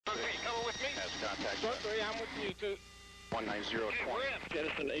with me? Has contact. Mercury, I'm with you too. 19020.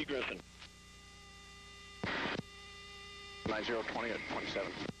 Jettison A Griffin. 9020 at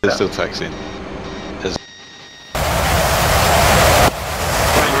 27. They're still taxiing. There's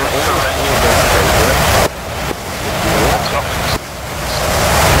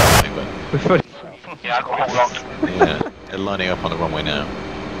Yeah, I got all locked. yeah, they're lining up on the runway now.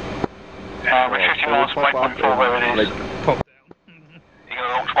 We're 50 miles from waypoint 4 where it is. Pop down. You're going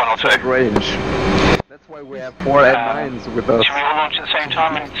to launch one or two. Short range. That's why we have 4 M9s with us. Should we all launch at the same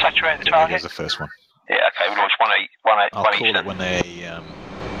time and saturate the Here's target? the first one. Yeah, okay, we launch one each I'll call then. it when they Yeah, I've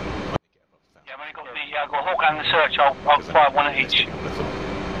only got I've got Hawk and the search, I'll fire one at each. I've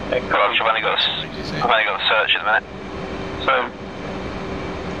only got the search at the minute. So,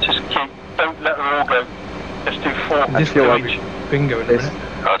 just keep, don't let them all go. Just do 4. I feel like bingo in a minute.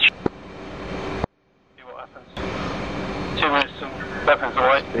 Roger. See what happens. 2 minutes and weapons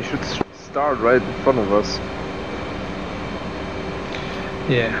away. they should start right in front of us.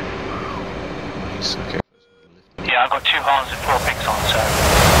 Yeah. Nice, okay. Yeah, I've got 2 Hornets and 4 pigs on, so.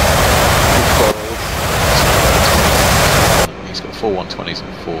 He's got 4 120s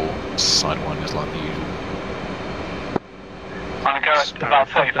and 4 sidewinders like the usual. I'm going to go at about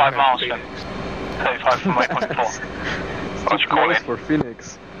 35 miles then. 35 from waypoint 4. It's too close for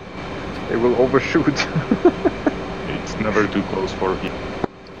Phoenix. They will overshoot. It's never too close for him.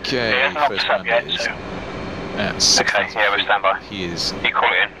 Okay, He hasn't first up man yet, is so. at 6. Okay, yeah, we're standby. He is You call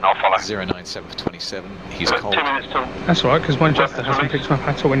it in, and I'll follow. 097 for 27. He's We've got cold. 2 minutes till. That's alright, because my Jester hasn't picked him up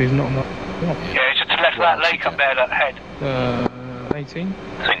at all when he's not on the. Yeah, it's just to the left of that lake up there, that head. 18.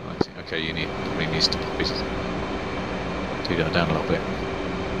 Okay, you need probably needs to do that down a little bit.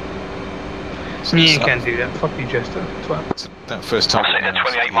 So You can do that. Fuck you, Jester. Twat. that first target sitting at now,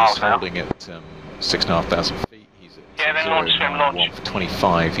 28 he's miles now. holding at 6,500 feet. He's at Yeah, then launch him, launch. 091 for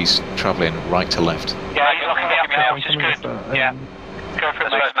 25. He's travelling right to left. Yeah, he's looking at me now, which is good. Yeah. Go for it,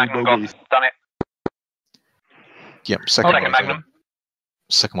 Next first Magnum, gone. bogeys. Done it. Yep, second Second one is Magnum. up.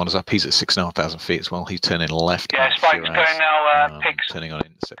 Second one is up. He's at 6,500 feet as well. He's turning left. Yeah, at Spike's Firaz. going now, pigs. Turning on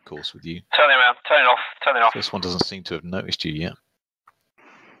intercept course with you. Turn him around, turn it off, turn it off. This one doesn't seem to have noticed you yet.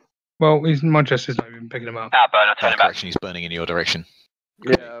 Well, my Jester's not even picking him up. Burner, turn it back. Correction, he's burning in your direction.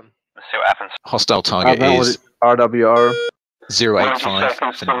 Yeah. Let's see what happens. Hostile target that is was RWR. 085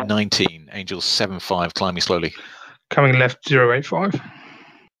 for 19. Angels 75, climbing slowly. Coming left 085.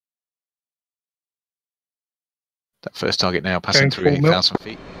 That first target now passing Going through full mil. 8,000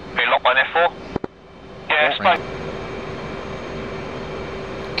 feet. Being locked by an F4. Yeah, Spike.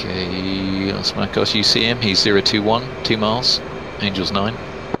 Okay, Osmakos, you see him. He's 021, 2 miles. Angels 9.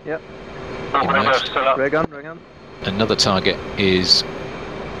 Yep. Emerged. Still up. Dragon. Another target is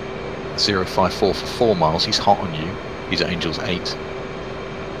 054 for 4 miles. He's hot on you. He's at Angels 8.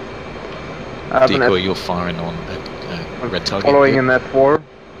 I have an Decoy, F, you're firing on a red target. following in F4.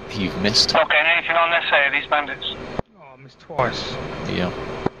 You've missed. Okay, and anything on this area, these bandits? Oh, I missed twice. Yeah.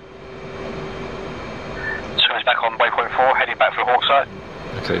 So he's back on waypoint 4, heading back for the Hawk site.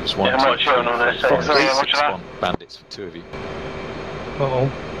 Okay, there's 1, Yeah, I'm not showing on this, so five, sorry, six, watch that. one bandits for 2 of you. Uh-oh.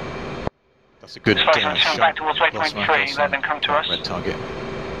 That's a good Spike's down turn shot. back towards Los waypoint 3, Marcos let on them come to us. red target.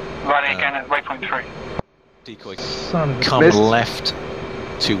 Running again at waypoint 3. Decoy, Son of a... come Missed. left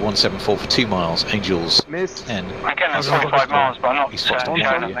to 174 for 2 miles. Angels Missed. 10. I'm getting at 45 miles, but I'm not He's foxed on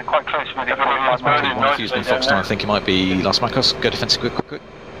showing for them. you. They're quite close to me. They're 45 burning miles. One of you's been foxed on. I think it might be Los Marcos. Go defensive, quick.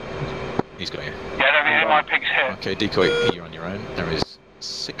 He's got you. Yeah, I don't think any of my pigs here. Okay, Decoy, you're on your own. There is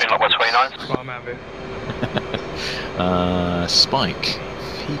 6 Been locked by 29. Well, I'm out of it. Spike,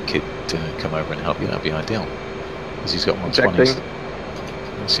 if he could come over and help you, that'd be ideal. Because he's got 120s. Projecting.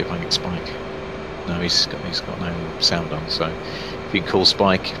 Let's see if I can get Spike. No, he's got no sound on, so if you can call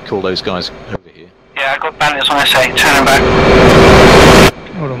Spike, call those guys over here. Yeah, I've got bandits on SA, turn them back.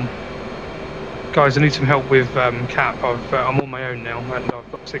 Hold on. Guys, I need some help with Cap. I'm on my own now, and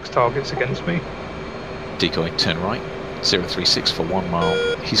I've got 6 targets against me. Decoy, turn right. 036 for 1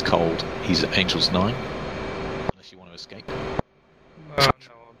 mile. He's cold. He's at Angels 9. Unless you want to escape. No, That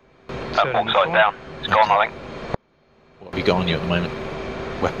Hawk site down. It's gone, I think. What have you got on you at the moment,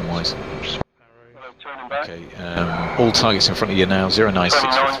 weapon-wise? Turn them back. Okay, all targets in front of you now.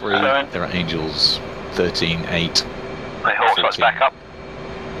 096 for 3. 29, There are Angels 13, 8. The Hawk site's 14. back up.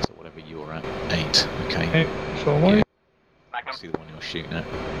 So whatever you're at, 8. Okay. Okay, so away. Magnum. See the one you're shooting at.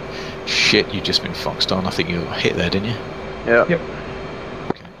 Shit, you've just been foxed on. I think you hit there, didn't you? Yeah. Yep.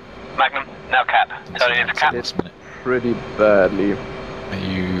 Okay. Magnum. Now Cap. Turn it in for Cap. Last minute. Pretty badly. Are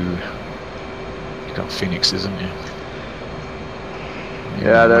you got Phoenixes, haven't you?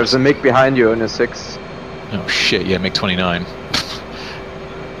 Yeah, there's a MiG behind you in a 6. Oh shit, yeah, MiG-29.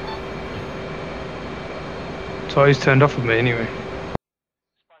 So he's turned off of me anyway.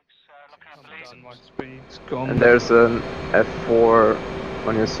 Looking at the lead. My speed's gone. And there's an F4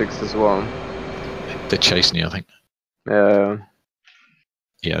 on your 6 as well. They're chasing you, I think.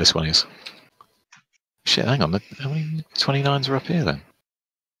 Yeah, this one is. Shit, hang on. How many 29s are up here then?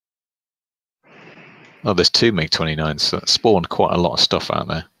 Oh, there's 2 MiG-29s. So that spawned quite a lot of stuff out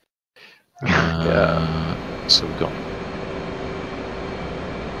there. Yeah. So we've got.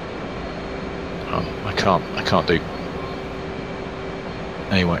 Oh, I can't do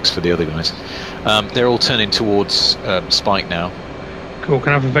AWACS for the other guys. They're all turning towards Spike now. Cool, can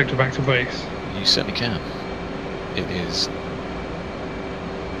I have a vector back to base? You certainly can. It is.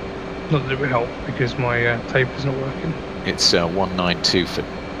 Not that it would help because my tape is not working. It's 192 for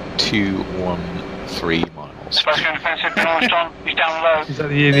 213 miles. Persian defensive been launched on. He's down low. Is that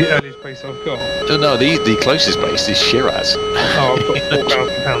the earliest base I've got? No, the closest base is Shiraz. Oh, I've got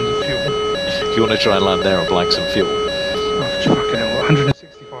 £4,000 of fuel. If you want to try and land there and blag some fuel. Oh, fucking hell,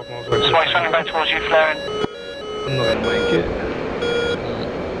 165 miles away. Spike's running back towards you, flaring. I'm not going to make it.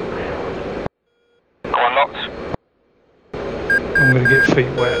 Go on, locked. I'm going to get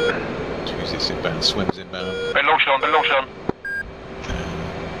feet wet. Who's this inbound? Swims inbound. Been launched on, been launched on.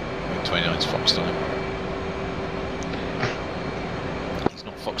 29's Foxed on him. He's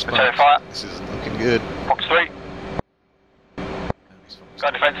not Foxed Return back. fire. This isn't looking good. Fox 3. No, he's Foxed.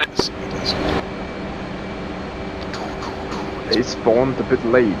 Go defensive. Let's see what he does. They spawned a bit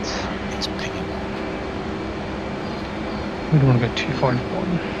late. He's pinging. We don't want to go too far into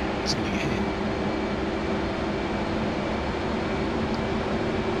one. He's going to get hit.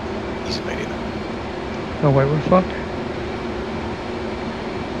 He's evaded that. Oh wait, what the fuck?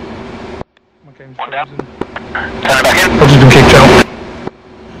 My game's One down. frozen. Turn it back in. I've just been kicked out.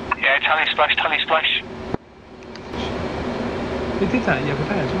 Yeah, tally splash, tally splash. They did that the other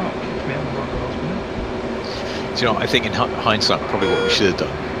day as well. Kicked me out of the last minute. Do you know, I think in hindsight, probably what we should have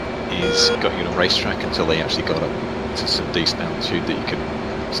done is got you on a racetrack until they actually got up to some decent altitude that you can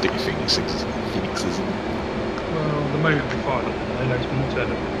stick your Phoenixes in. Well, the moment we fired them, they know it's more turn.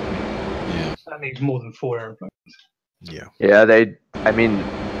 Yeah. That needs more than 4 aeroplanes. Yeah. Yeah, they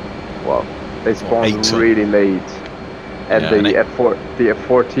spawned 8 really late. And Yeah, the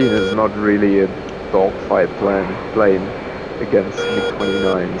F-14 is not really a dogfight plane against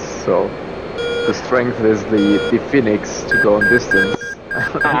MiG-29s, so the strength is the Phoenix to go on distance.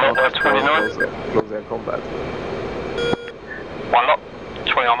 Not closer combat. One lock,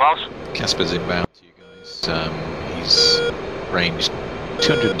 21 miles. Casper's inbound to you guys. He's ranged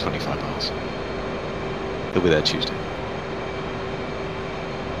 225 miles. He'll be there Tuesday.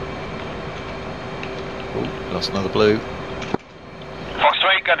 Oh, lost another blue. Fox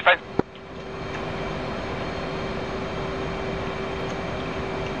 3, go defense.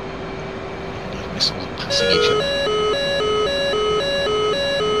 Missiles are passing each other.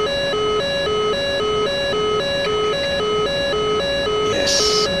 Yes,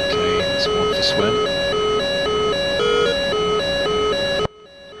 okay, that's one for swim.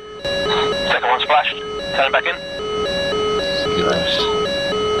 Second one splashed. Turn it back in. See you those.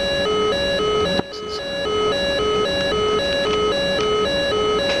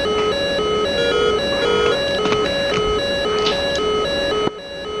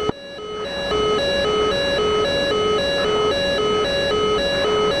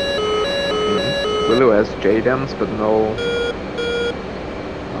 Willow has JDAMs, but no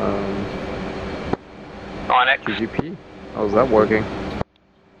 9X. GGP. How's that working?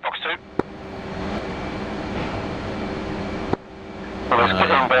 Fox 2.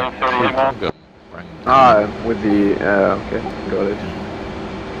 Ah, with the okay, got it.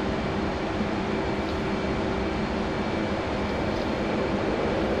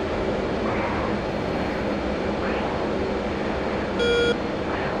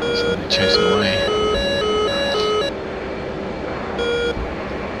 So they're chasing away.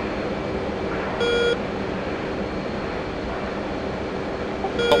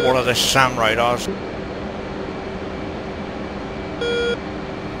 Got one of the SAM radars.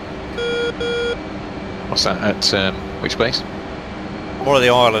 What's that at which base? One of the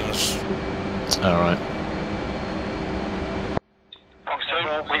islands. Alright. Fox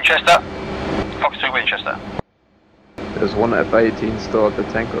 2, Winchester. Fox 2, Winchester. There's one FA-18 still at the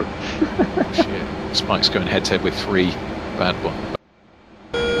tanker. Shit. Spike's going head to head with 3 bad ones.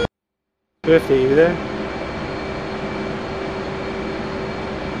 50, you there?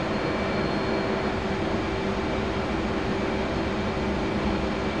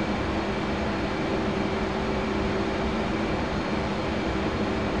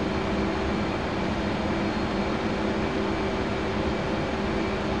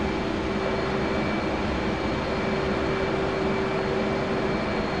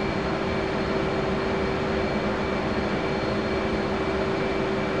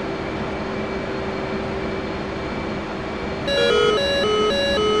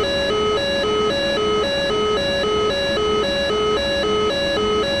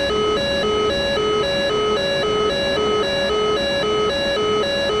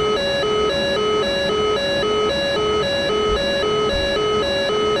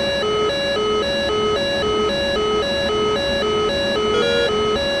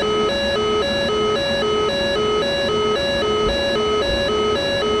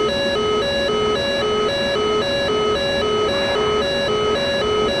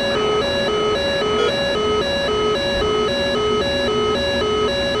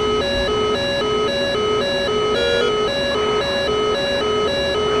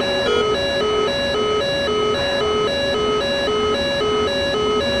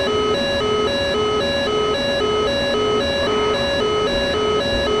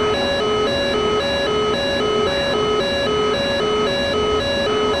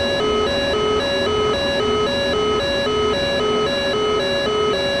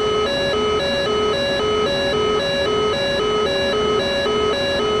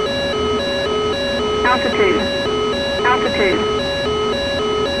 altitude. Altitude.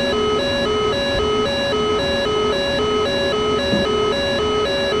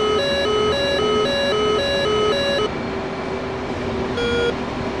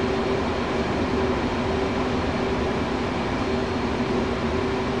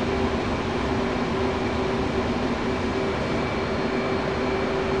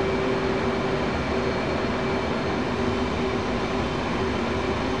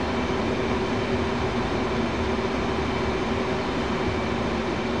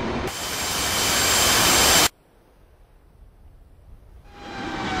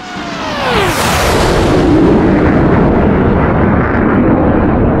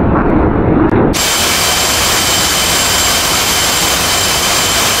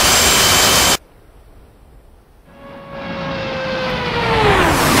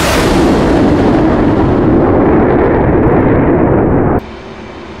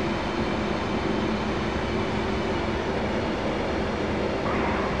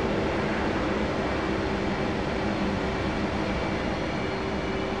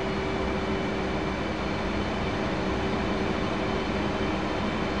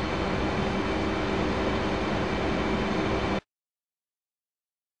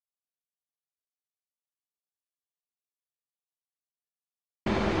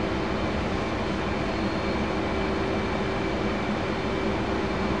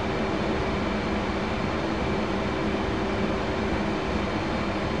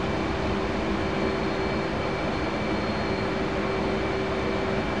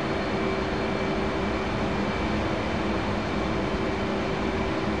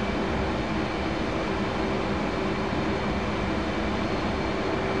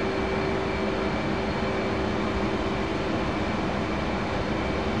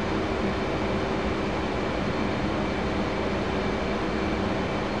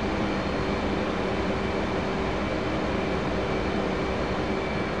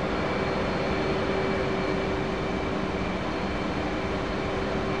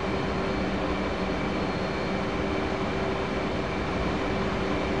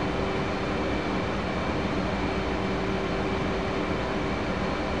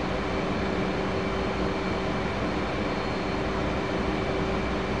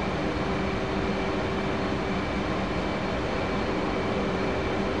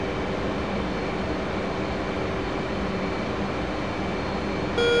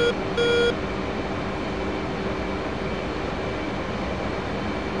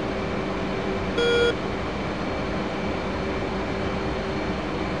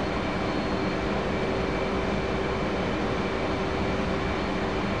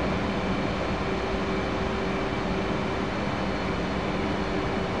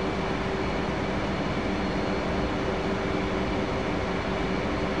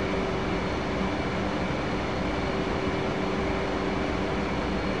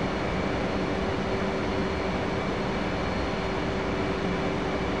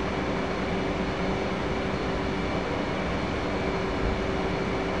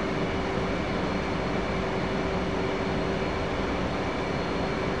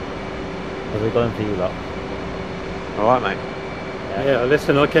 How's it going for you lot? Alright, mate. Yeah,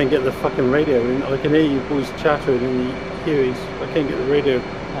 listen, I can't get the fucking radio in. I can hear you boys chattering in the Hueys. I can't get the radio.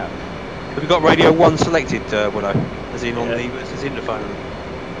 Yeah. Have you got radio 1 selected, Willow? As in on the phone?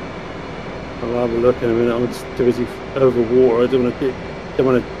 I'll have a look in a minute. I'm just too busy over water. I don't want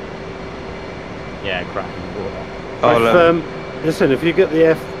to. Yeah, cracking water. Listen, if you get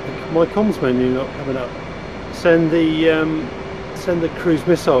the my comms menu not coming up, send the cruise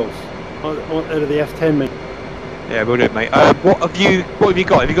missiles out of the F10 menu. Yeah, we'll do it, mate. What have you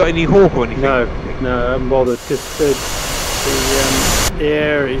got? Have you got any Hawk or anything? No, I haven't bothered because the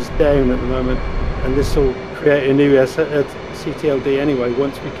air is down at the moment, and this will create a new CTLD anyway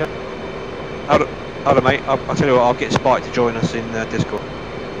once we can. Hold on, mate. I'll tell you what. I'll get Spike to join us in Discord.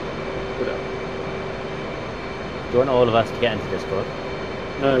 Do you want all of us to get into Discord?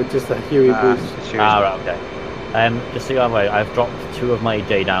 No, just the Huey boost. Right, okay. Just so you're aware, I've dropped 2 of my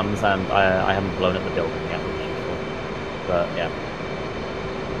JDAMs and I haven't blown up the building yet, which is useful. But yeah.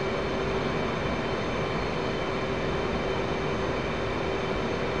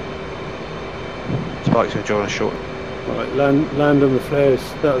 Spike's going to join us shortly. Right, land on the flares.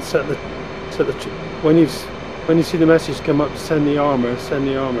 That'll set the when you see the message come up, send the armour,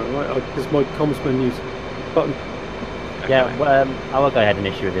 right? Because my comms menu's button. Yeah, our guy had an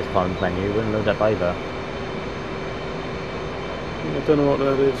issue with his comms menu. It wouldn't load up either. I don't know what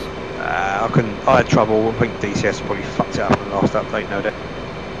that is. I had trouble. I think DCS probably fucked it up in the last update, no doubt.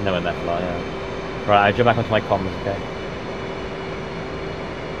 No MFLI, yeah. Right, I jump back onto my comms, okay?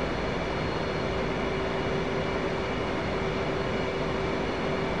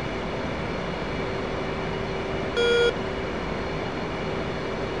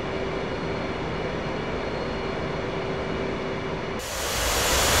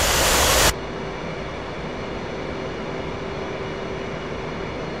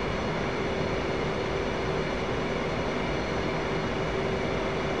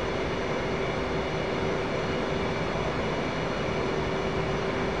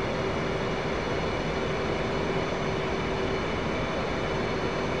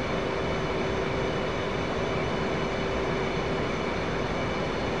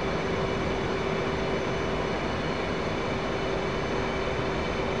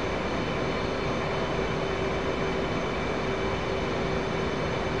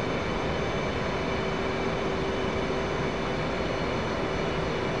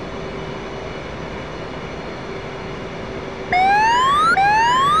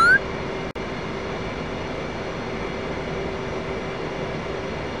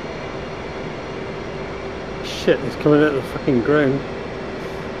 shit is coming out of the fucking ground.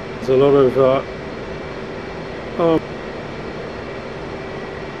 There's a lot of oh.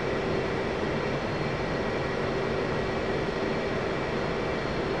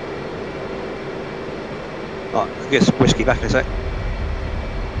 Right, I'll get some whiskey back in a sec.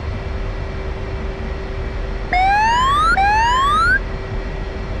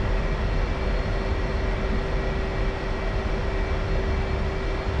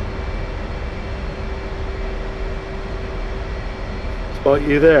 Spot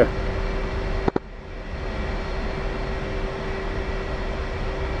you there.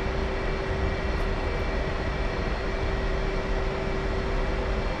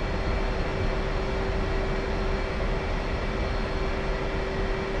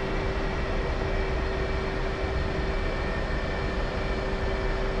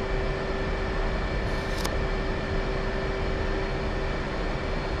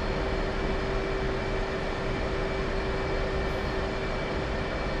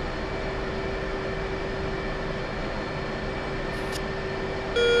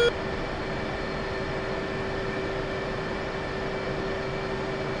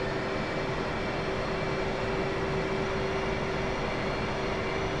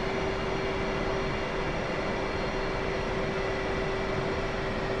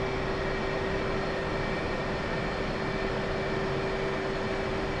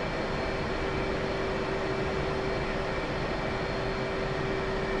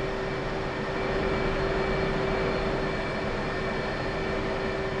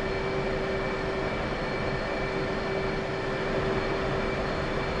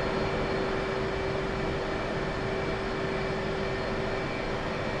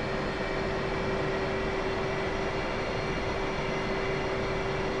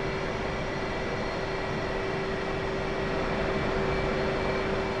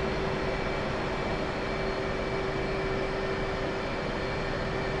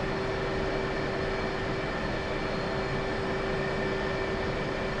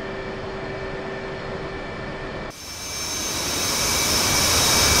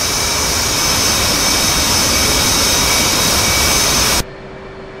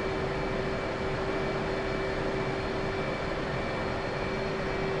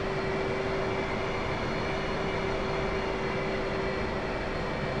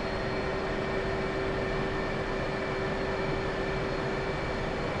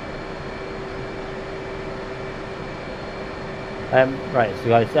 Right, so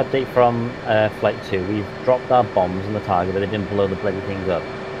guys, update from Flight 2. We've dropped our bombs on the target, but they didn't blow the bloody things up.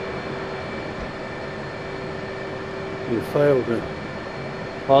 You failed it.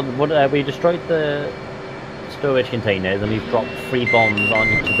 Well, we destroyed the storage containers, and we've dropped 3 bombs on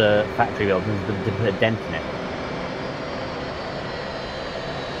each of the factory buildings to put a dent in it.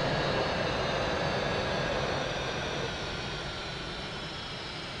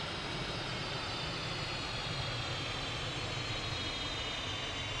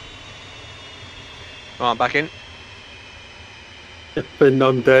 Right, I'm back in. Been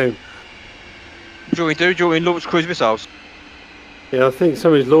none down. What do you want me to do? Do you want me to launch cruise missiles? Yeah, I think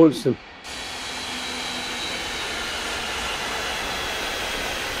somebody's launched them.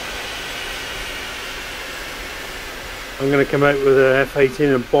 I'm going to come out with an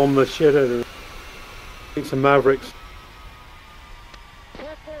F-18 and bomb the shit out of them. I think some Mavericks.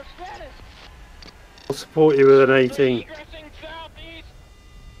 I'll support you with an 18.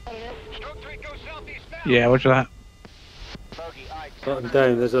 Yeah, what's that? Button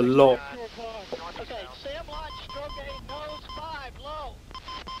down, there's a lot. Okay, Sam Lodge, stroke 8, nose 5, low.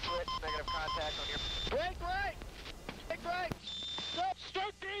 Negative contact on your... Break right! Break right!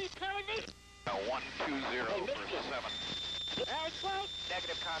 Stroke 3, telling me! 120 for 7. Alex Cloud.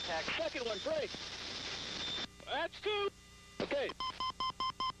 Negative contact. Second one, break. That's 2. Okay.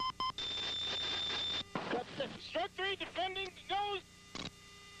 Cut 6. Stroke 3, defending, nose.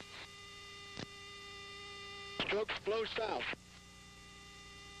 Strokes blow south.